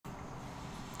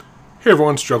Hey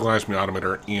everyone, it's Joe Glass from the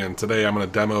AUTOHOTKEY, and today I'm going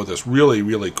to demo this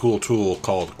really cool tool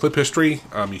called Clip History.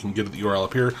 You can get the URL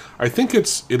up here. I think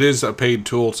it is a paid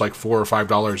tool. It's like $4 or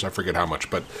 $5. I forget how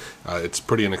much, but it's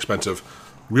pretty inexpensive.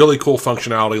 Really cool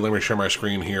functionality. Let me share my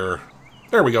screen here.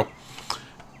 There we go.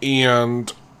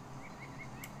 And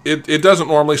it doesn't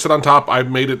normally sit on top.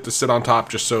 I've made it to sit on top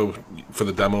just so for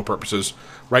the demo purposes.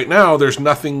 Right now, there's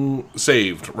nothing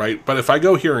saved, right? But if I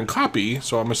go here and copy,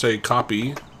 so I'm going to say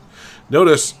copy.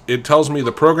 Notice it tells me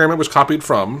the program it was copied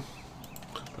from.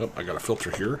 Oh, I got a filter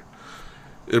here.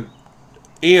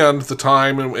 And the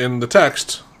time and the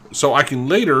text, so I can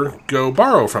later go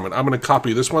borrow from it. I'm going to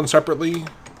copy this one separately,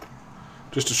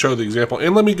 just to show the example.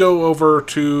 And let me go over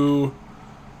to,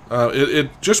 it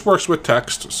just works with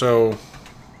text, so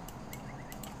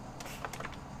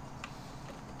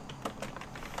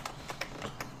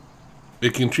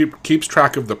it keeps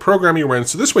track of the program you ran.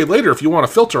 So this way later, if you want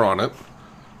to filter on it,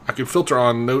 I can filter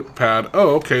on Notepad.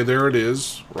 Oh, okay, there it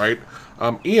is, right?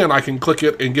 And I can click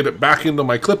it and get it back into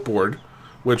my clipboard,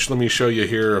 which let me show you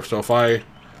here. So if I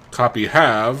copy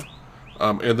have,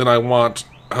 and then I want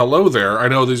hello there. I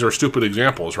know these are stupid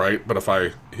examples, right? But if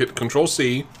I hit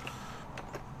Control-C,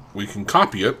 we can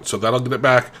copy it, so that'll get it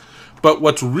back. But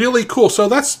what's really cool, so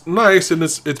that's nice, and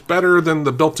it's better than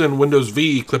the built-in Windows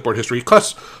V clipboard history.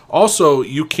 Plus, also,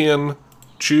 you can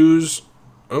choose...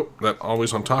 Oh, that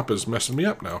always on top is messing me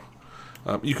up now.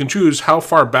 You can choose how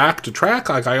far back to track.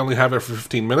 Like I only have it for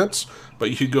 15 minutes, but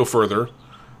you could go further.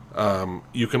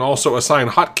 You can also assign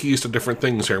hotkeys to different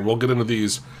things here. We'll get into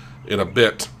these in a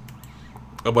bit.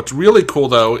 What's really cool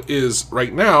though is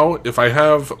right now, if I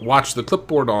have watch the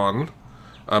clipboard on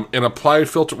and apply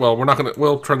filter, well,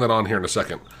 we'll turn that on here in a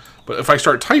second. But if I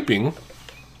start typing,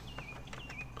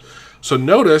 so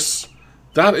notice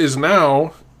that is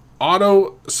now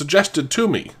auto-suggested to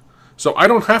me. So I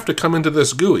don't have to come into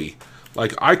this GUI.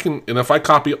 Like I can, and if I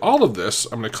copy all of this,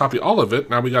 I'm going to copy all of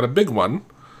it. Now we got a big one.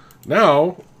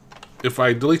 Now, if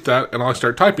I delete that and I'll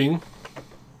start typing,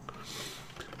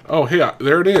 oh, hey,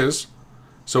 there it is.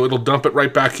 So it'll dump it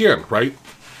right back in, right?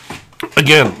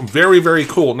 Again, very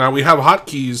cool. Now we have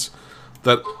hotkeys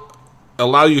that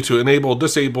allow you to enable,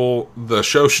 disable the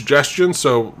show suggestions.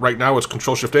 So right now it's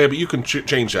Control-Shift-A, but you can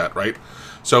change that, right?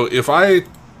 So if I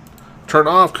turn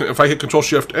off, if I hit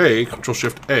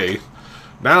Control-Shift-A,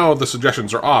 now the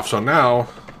suggestions are off. So now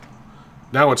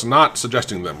it's not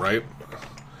suggesting them, right?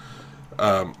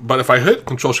 But if I hit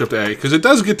Control-Shift-A, because it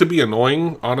does get to be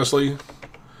annoying, honestly.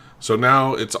 So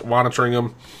now it's monitoring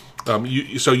them.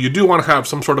 So you do want to have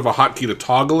some sort of a hotkey to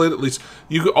toggle it. At least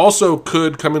you also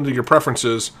could come into your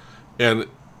preferences and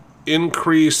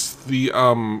increase the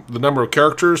number of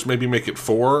characters, maybe make it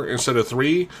 4 instead of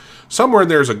 3. Somewhere in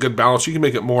there is a good balance. You can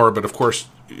make it more, but of course,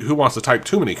 who wants to type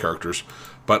too many characters?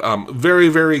 But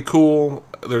very cool.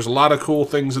 There's a lot of cool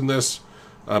things in this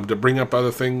to bring up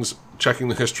other things, checking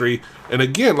the history. And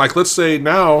again, like let's say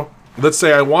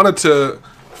I wanted to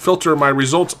filter my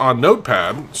results on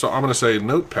Notepad. So I'm going to say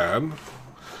Notepad,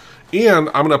 and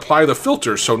I'm going to apply the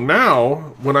filter. So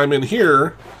now when I'm in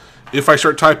here, if I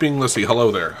start typing, let's see,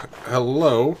 hello there,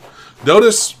 hello,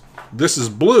 notice this is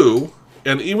blue,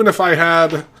 and even if I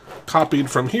had copied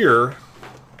from here,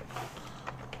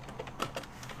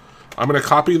 I'm going to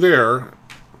copy there.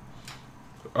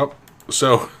 Oh,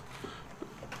 so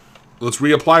let's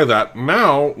reapply that.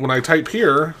 Now, when I type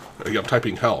here, I'm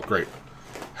typing hell, great.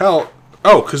 Hell,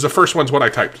 oh, because the first one's what I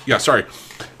typed. Yeah, sorry.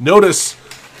 Notice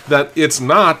that it's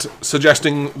not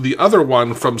suggesting the other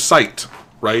one from sight,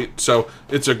 right? So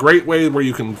it's a great way where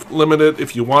you can limit it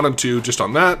if you wanted to just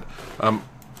on that.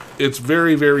 It's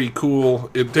very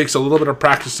cool. It takes a little bit of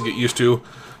practice to get used to,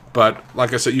 but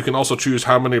like I said, you can also choose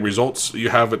how many results you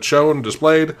have it shown,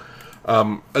 displayed.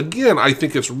 Again, I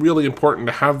think it's really important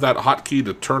to have that hotkey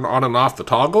to turn on and off the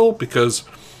toggle, because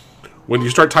when you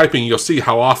start typing, you'll see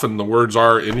how often the words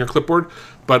are in your clipboard.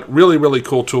 But really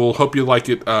cool tool. Hope you like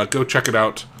it. Go check it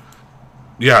out.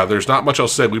 Yeah, there's not much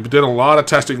else said. We've done a lot of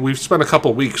testing. We've spent a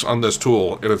couple weeks on this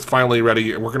tool, and it's finally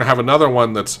ready. And we're going to have another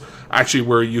one that's actually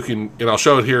where you can, and I'll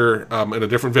show it here in a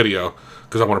different video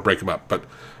because I want to break them up. But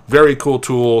very cool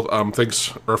tool. Thanks,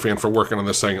 Irfan, for working on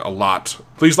this thing a lot.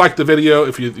 Please like the video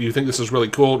if you think this is really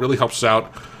cool. It really helps us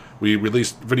out. We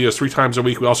release videos 3 times a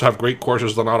week. We also have great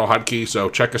courses on AUTOHOTKEY,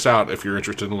 so check us out if you're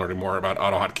interested in learning more about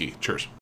AUTOHOTKEY. Cheers.